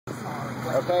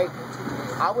Okay?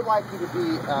 I would like you to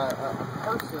be a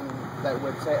person that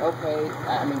would say, okay,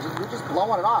 I mean, you're just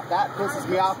blowing it off. That pisses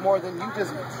me off more than you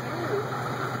just...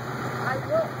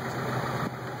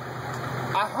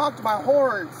 I honked my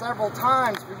horn several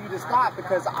times for you to stop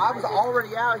because I was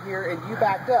already out here and you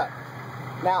backed up.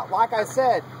 Now, like I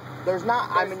said, there's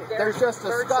just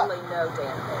a scuff. Virtually no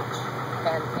damage.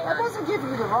 That doesn't give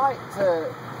you the right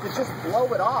to just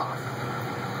blow it off.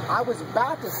 I was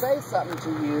about to say something to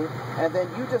you, and then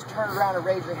you just turned around and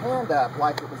raised your hand up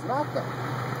like it was nothing.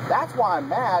 That's why I'm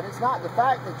mad. It's not the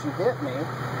fact that you hit me.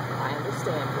 I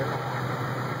understand you're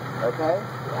mad. Okay?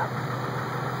 Yeah.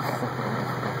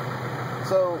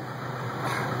 So...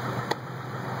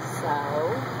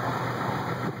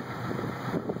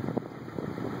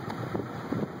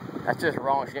 That's just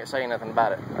wrong. She can't say nothing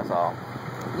about it. That's all.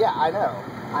 Yeah, I know.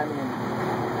 I mean,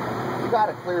 you got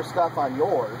a clear scuff on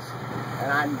yours,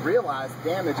 and I realize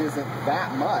damage isn't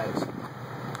that much.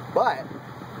 But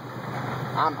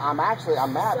I'm mad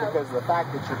because of the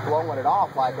fact that you're blowing it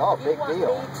off like, oh, big deal. You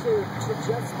want me to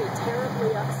just be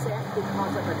terribly upset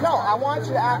because of a... No, I want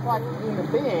you to act like a human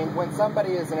being when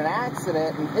somebody is in an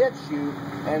accident and hits you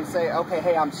and say, okay,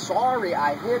 hey, I'm sorry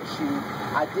I hit you.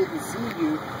 I didn't see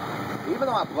you. Even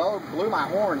though I blew my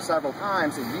horn several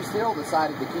times and you still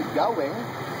decided to keep going,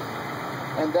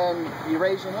 and then you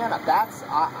raise your hand up. That's,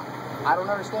 I don't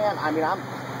understand. I mean,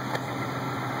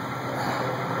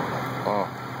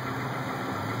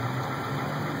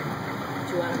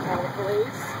 Do you want to call the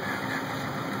police?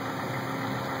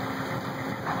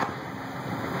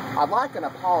 I'd like an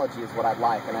apology is what I'd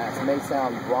like, and that may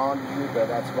sound wrong to you, but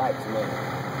that's right to me.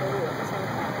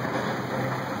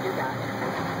 You got it.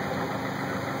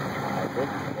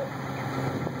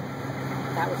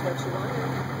 That was what you wanted.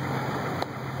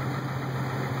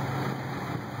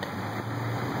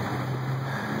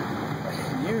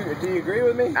 Do you agree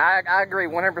with me? I agree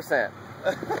 100%.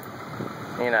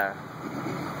 You know,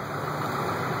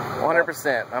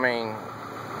 100%. I mean,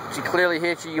 she clearly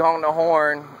hit you. You honked the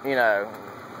horn. You know,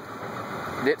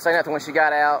 didn't say nothing when she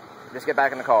got out. Just get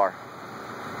back in the car.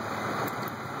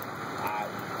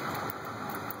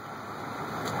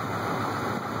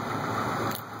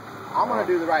 I'm going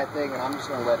to do the right thing, and I'm just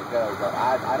going to let it go, but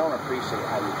I don't appreciate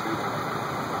how you treat me.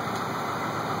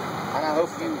 And I hope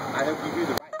you do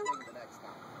the right thing the next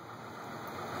time.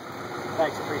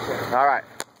 Thanks, appreciate it. All right.